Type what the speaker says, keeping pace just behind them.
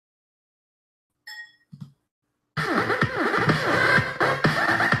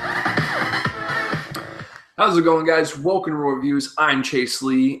How's it going, guys? Welcome to Real Reviews. I'm Chase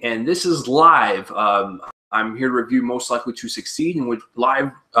Lee, and this is live. I'm here to review Most Likely to Succeed, and with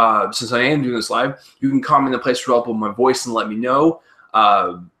live, since I am doing this live, you can comment in the place to upload my voice and let me know,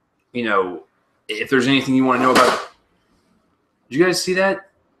 if there's anything you want to know about. Did you guys see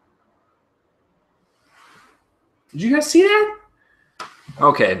that? Did you guys see that?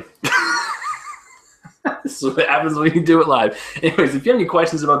 Okay. This is what happens when you do it live. Anyways, if you have any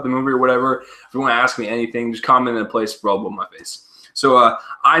questions about the movie or whatever, if you want to ask me anything, just comment in a place for all my face. So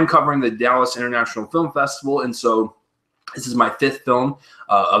I'm covering the Dallas International Film Festival, and so this is my 5th film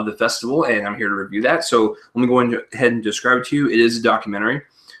of the festival, and I'm here to review that. So let me go ahead and describe it to you. It is a documentary.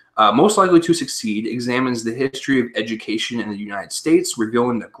 Most Likely to Succeed examines the history of education in the United States,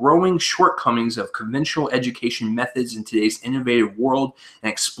 revealing the growing shortcomings of conventional education methods in today's innovative world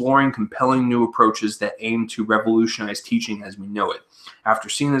and exploring compelling new approaches that aim to revolutionize teaching as we know it. After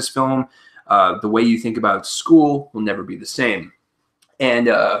seeing this film, the way you think about school will never be the same. And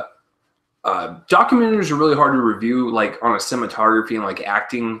documentaries are really hard to review, like on a cinematography and like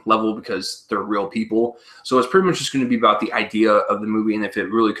acting level, because they're real people. So it's pretty much just going to be about the idea of the movie and if it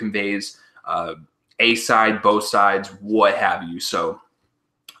really conveys a side, both sides, what have you. So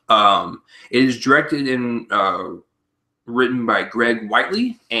it is directed and written by Greg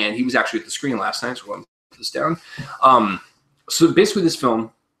Whiteley, and he was actually at the screen last night. So I'm put this down. So basically, this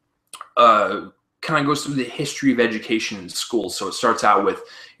film kind of goes through the history of education in schools. So it starts out with,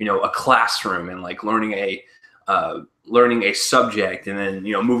 a classroom and like learning a subject, and then,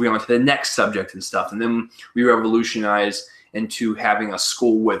 moving on to the next subject and stuff. And then we revolutionize into having a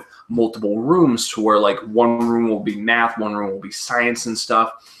school with multiple rooms to where like one room will be math, one room will be science and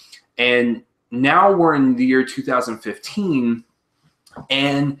stuff. And now we're in the year 2015,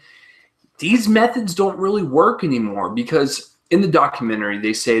 and these methods don't really work anymore, because in the documentary,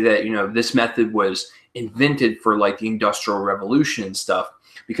 they say that, this method was invented for like the Industrial Revolution and stuff,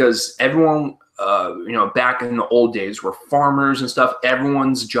 because everyone, back in the old days were farmers and stuff.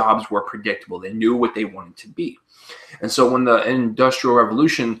 Everyone's jobs were predictable. They knew what they wanted to be. And so when the Industrial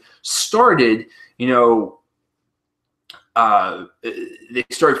Revolution started, they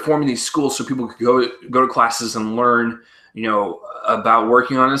started forming these schools so people could go to classes and learn, about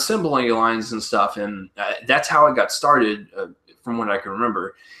working on assembly lines and stuff. And that's how it got started, from what I can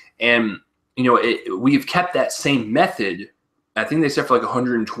remember. And, we've kept that same method, I think they said, for like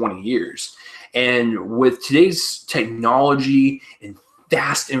 120 years. And with today's technology and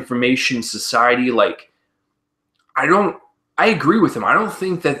fast information society, like, I agree with him. I don't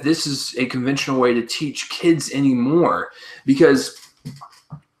think that this is a conventional way to teach kids anymore, because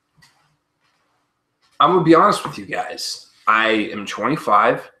I'm going to be honest with you guys. I am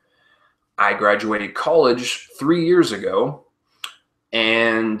 25. I graduated college 3 years ago.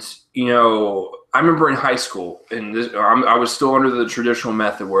 And, I remember in high school, and I was still under the traditional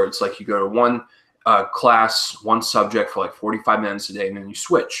method where it's like you go to one class, one subject for like 45 minutes a day, and then you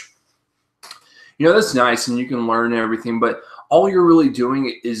switch. That's nice, and you can learn everything, but all you're really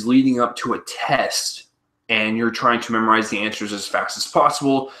doing is leading up to a test, and you're trying to memorize the answers as fast as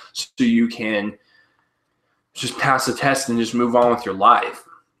possible so you can just pass the test and just move on with your life.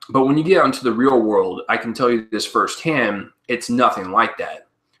 But when you get out into the real world, I can tell you this firsthand, it's nothing like that.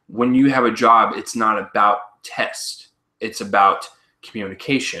 When you have a job, it's not about tests. It's about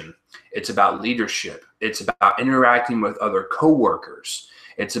communication. It's about leadership. It's about interacting with other coworkers.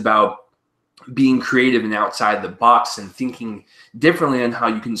 It's about being creative and outside the box and thinking differently on how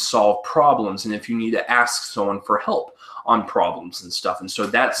you can solve problems, and if you need to ask someone for help on problems and stuff. And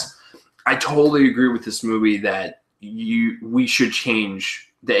so I totally agree with this movie that we should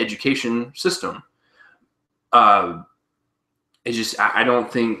change the education system. It's just, I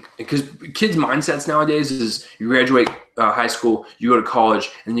don't think, because kids' mindsets nowadays is you graduate high school, you go to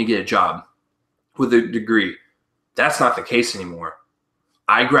college, and then you get a job with a degree. That's not the case anymore.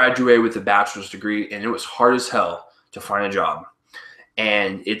 I graduated with a bachelor's degree, and it was hard as hell to find a job.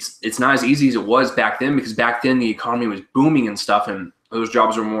 And it's not as easy as it was back then, because back then the economy was booming and stuff, and those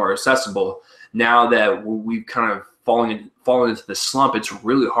jobs were more accessible. Now that we've kind of fallen into the slump, it's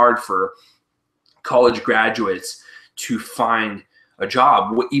really hard for college graduates to find a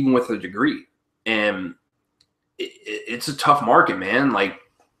job, even with a degree. And it's a tough market, man.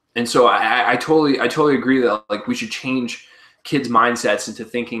 And so I totally agree that like we should change kids' mindsets into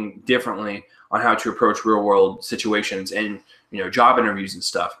thinking differently on how to approach real world situations and, job interviews and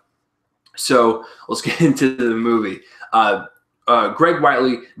stuff. So let's get into the movie. Greg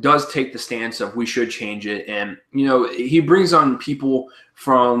Whiteley does take the stance of we should change it. And, he brings on people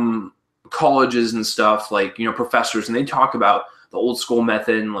from colleges and stuff, like, professors, and they talk about the old school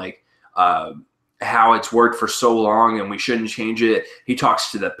method and like how it's worked for so long and we shouldn't change it. He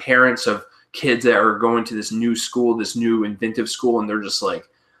talks to the parents of kids that are going to this new school, this new inventive school, and they're just like,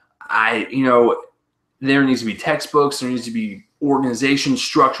 there needs to be textbooks, there needs to be organization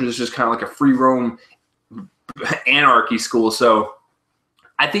structure. It's just kind of like a free roam anarchy school. So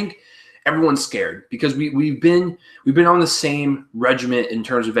I think everyone's scared because we've been on the same regiment in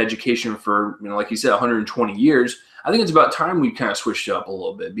terms of education for, like you said, 120 years. I think it's about time we kind of switched it up a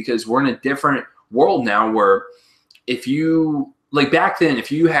little bit, because we're in a different world now where if you, like back then,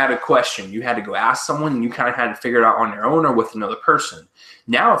 if you had a question, you had to go ask someone and you kind of had to figure it out on your own or with another person.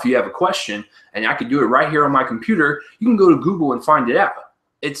 Now, if you have a question and I could do it right here on my computer, you can go to Google and find it out.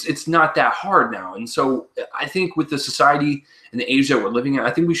 It's not that hard now. And so I think with the society and the age that we're living in, I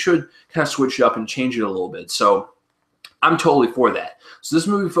think we should kind of switch it up and change it a little bit. So I'm totally for that. So this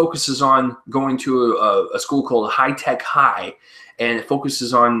movie focuses on going to a school called High Tech High, and it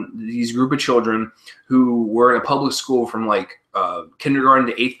focuses on these group of children who were in a public school from like kindergarten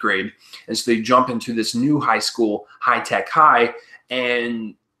to 8th grade. And so they jump into this new high school, High Tech High,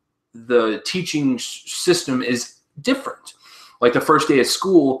 and the teaching system is different. Like the first day of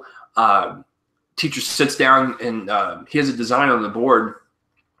school, teacher sits down and he has a design on the board,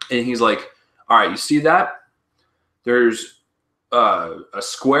 and he's like, all right, you see that? There's a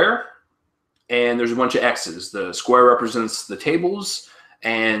square and there's a bunch of X's. The square represents the tables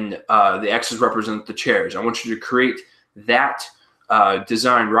and the X's represent the chairs. I want you to create that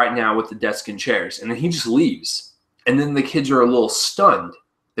design right now with the desk and chairs. And then he just leaves. And then the kids are a little stunned.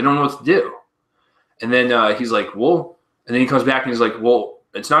 They don't know what to do. And then he's like, well, and then he comes back and he's like, well,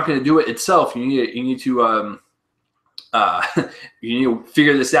 it's not going to do it itself. You need to you need to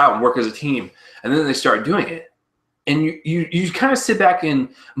figure this out and work as a team. And then they start doing it. And you kind of sit back, and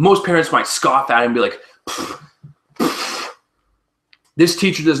most parents might scoff at him and be like, this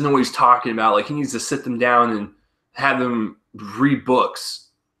teacher doesn't know what he's talking about. Like, he needs to sit them down and have them read books.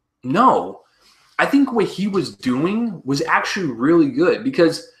 No, I think what he was doing was actually really good,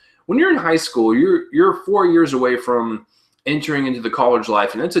 because when you're in high school, you're 4 years away from entering into the college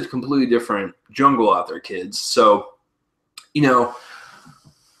life, and it's a completely different jungle out there, kids. So,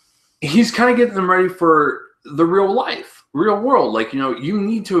 he's kind of getting them ready for the real life, real world. Like, you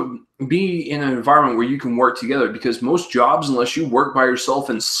need to be in an environment where you can work together, because most jobs, unless you work by yourself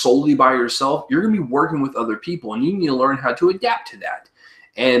and solely by yourself, you're going to be working with other people, and you need to learn how to adapt to that.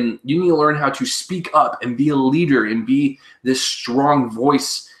 And you need to learn how to speak up and be a leader and be this strong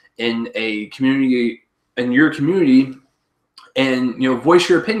voice in a community, in your community, and, voice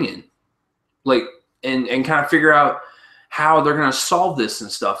your opinion, like, and kind of figure out how they're going to solve this and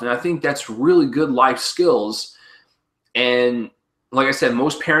stuff. And I think that's really good life skills. And like I said,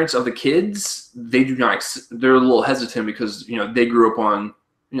 most parents of the kids, they do not, they're a little hesitant because, they grew up on,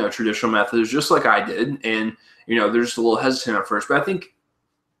 traditional methods just like I did. And, they're just a little hesitant at first, but I think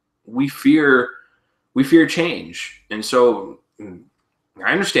we fear change. And so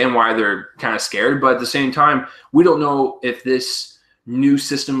I understand why they're kind of scared, but at the same time, we don't know if this new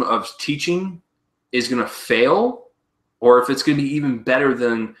system of teaching is going to fail, or if it's going to be even better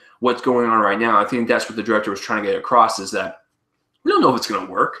than what's going on right now. I think that's what the director was trying to get across, is that we don't know if it's going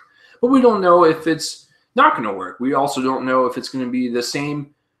to work, but we don't know if it's not going to work. We also don't know if it's going to be the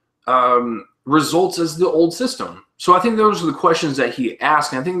same results as the old system. So I think those are the questions that he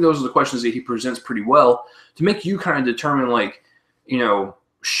asked, and I think those are the questions that he presents pretty well to make you kind of determine, like,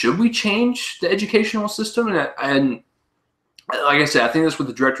 should we change the educational system? And like I said, I think that's what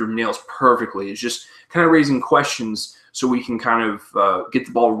the director nails perfectly, is just kind of raising questions so we can kind of get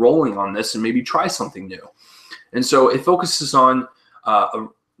the ball rolling on this and maybe try something new. And so it focuses on,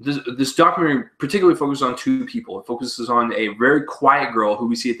 this documentary particularly focuses on two people. It focuses on a very quiet girl who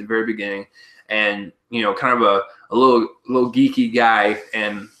we see at the very beginning, and, kind of a little geeky guy.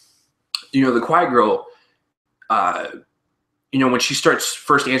 And, the quiet girl, when she starts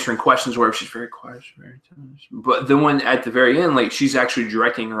first answering questions, where she's very quiet, she's very tense. But then when at the very end, like, she's actually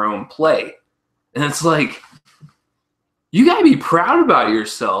directing her own play. And it's like, you got to be proud about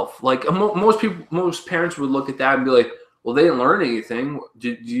yourself. Like, most parents would look at that and be like, well, they didn't learn anything.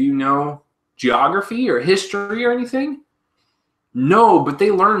 Do you know geography or history or anything? No, but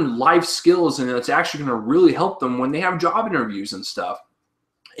they learn life skills, and it's actually going to really help them when they have job interviews and stuff,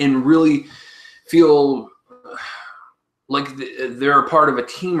 and really feel like they're a part of a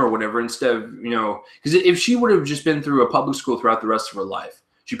team or whatever, instead of, because if she would have just been through a public school throughout the rest of her life,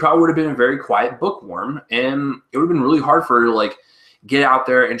 she probably would have been a very quiet bookworm, and it would have been really hard for her to, like, get out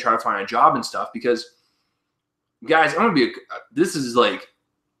there and try to find a job and stuff. Because, guys, this is like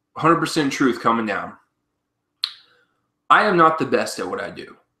 100% truth coming down. I am not the best at what I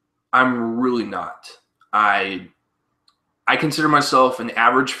do. I'm really not. I consider myself an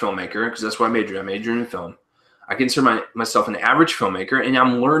average filmmaker because that's what I majored. I majored in film. I consider myself an average filmmaker, and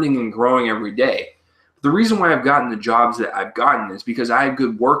I'm learning and growing every day. The reason why I've gotten the jobs that I've gotten is because I have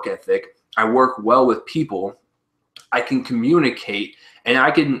good work ethic. I work well with people. I can communicate, and I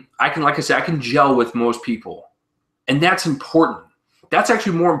can like I said, I can gel with most people, and that's important. That's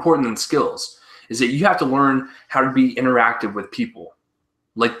actually more important than skills. Is that you have to learn how to be interactive with people.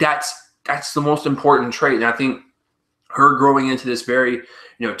 Like that's the most important trait, and I think her growing into this very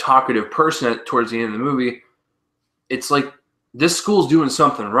talkative person towards the end of the movie, it's like this school's doing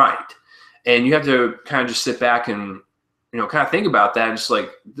something right, and you have to kind of just sit back and kind of think about that, and just like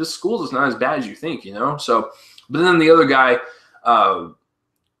this school is not as bad as you think, So, but then the other guy,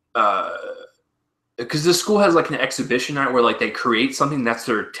 because this school has like an exhibition night where like they create something that's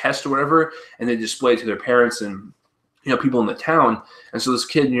their test or whatever, and they display it to their parents and people in the town. And so this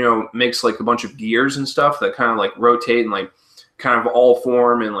kid makes like a bunch of gears and stuff that kind of like rotate and like kind of all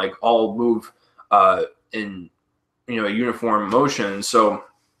form and like all move in a uniform motion. So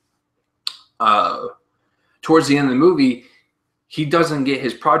towards the end of the movie, he doesn't get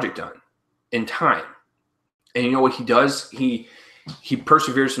his project done in time. And you know what he does? He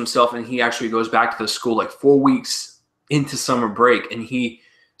perseveres himself, and he actually goes back to the school like 4 weeks into summer break, and he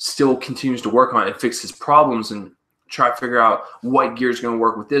still continues to work on it and fix his problems and try to figure out what gear is going to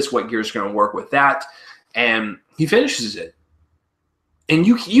work with this, what gear is going to work with that, and he finishes it. And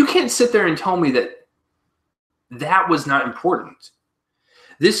you can't sit there and tell me that was not important.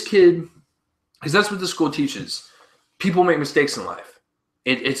 This kid, because that's what the school teaches. People make mistakes in life.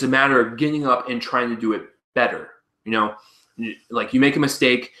 It's a matter of getting up and trying to do it better. Like you make a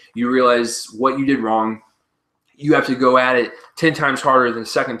mistake, you realize what you did wrong. You have to go at it 10 times harder than the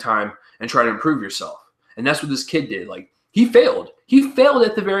second time and try to improve yourself. And that's what this kid did. Like he failed. He failed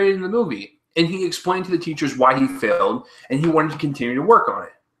at the very end of the movie. And he explained to the teachers why he failed, and he wanted to continue to work on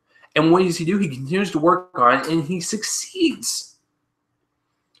it. And what does he do? He continues to work on it, and he succeeds.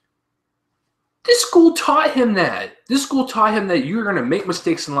 This school taught him that. This school taught him that you're going to make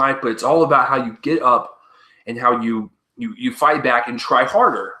mistakes in life, but it's all about how you get up and how you fight back and try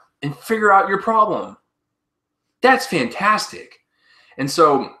harder and figure out your problem. That's fantastic. And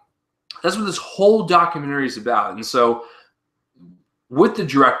so that's what this whole documentary is about. And so with the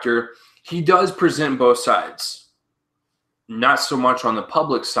director, he does present both sides. Not so much on the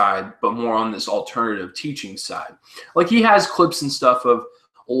public side, but more on this alternative teaching side. Like he has clips and stuff of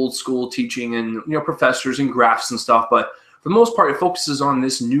old school teaching and professors and graphs and stuff, but for the most part, it focuses on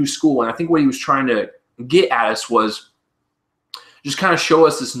this new school. And I think what he was trying to get at us was just kind of show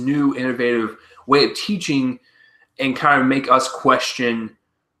us this new innovative way of teaching and kind of make us question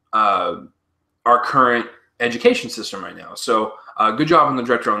our current education system right now. So good job on the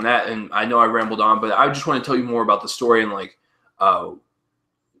director on that. And I know I rambled on, but I just want to tell you more about the story and like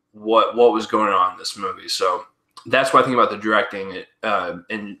what was going on in this movie. So that's what I think about the directing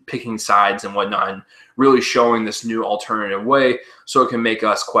and picking sides and whatnot, and really showing this new alternative way so it can make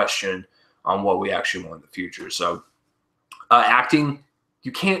us question on what we actually want in the future. So acting,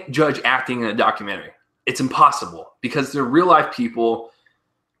 you can't judge acting in a documentary. It's impossible because they're real life people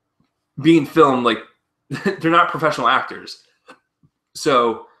being filmed. Like they're not professional actors.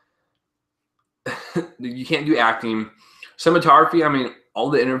 So you can't do acting. Cinematography, I mean, all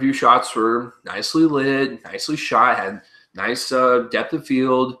the interview shots were nicely lit, nicely shot, had nice depth of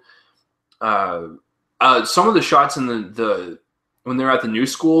field. Some of the shots in the when they're at the new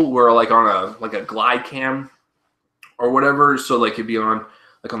school were like on a glide cam or whatever. So like it'd be on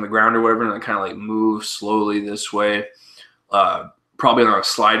like on the ground or whatever, and it kind of like move slowly this way, probably on a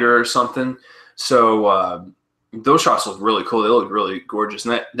slider or something. So those shots look really cool. They look really gorgeous,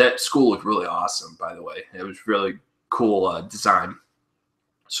 and that school looked really awesome. By the way, it was really cool design.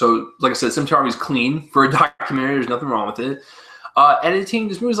 So, like I said, cinematography is clean for a documentary. There's nothing wrong with it. Editing,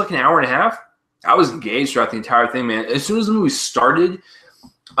 this movie was like an hour and a half. I was engaged throughout the entire thing, man. As soon as the movie started,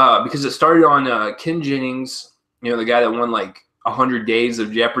 because it started on Ken Jennings, the guy that won like 100 days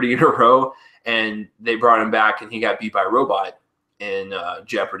of Jeopardy in a row, and they brought him back, and he got beat by a robot in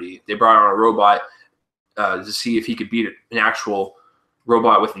Jeopardy. They brought on a robot to see if he could beat an actual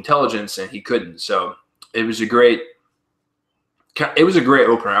robot with intelligence, and he couldn't. So it was a great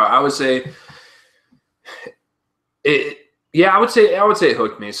opener. I would say it. Yeah, I would say it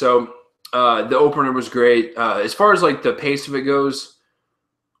hooked me. So the opener was great. As far as like the pace of it goes,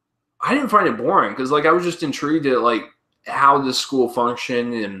 I didn't find it boring because like I was just intrigued at like how this school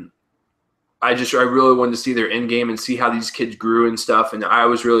functioned, and I really wanted to see their end game and see how these kids grew and stuff. And I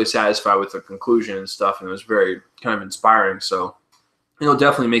was really satisfied with the conclusion and stuff, and it was very kind of inspiring. So it'll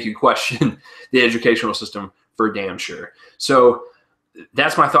definitely make you question the educational system for damn sure. So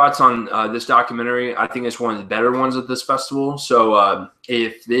that's my thoughts on this documentary. I think it's one of the better ones at this festival. So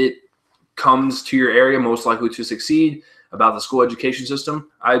if it comes to your area, most likely to succeed, about the school education system,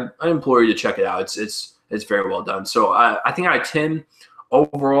 I implore you to check it out. It's very well done. So I think out of 10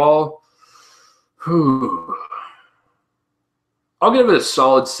 overall, I'll give it a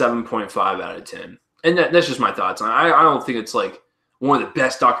solid 7.5 out of 10. And that's just my thoughts on it. I don't think it's like one of the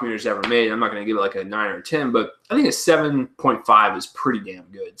best documentaries ever made. I'm not going to give it like a 9 or 10, but I think a 7.5 is pretty damn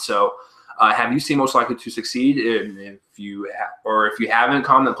good. So have you seen Most Likely to Succeed? If you haven't,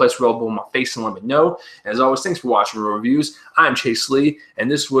 comment in the place available in my face and let me know. As always, thanks for watching Real Reviews. I'm Chase Lee, and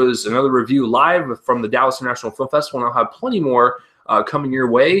this was another review live from the Dallas International Film Festival, and I'll have plenty more coming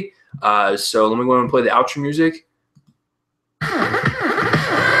your way. So let me go ahead and play the outro music.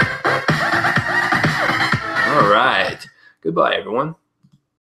 All right. Goodbye, everyone.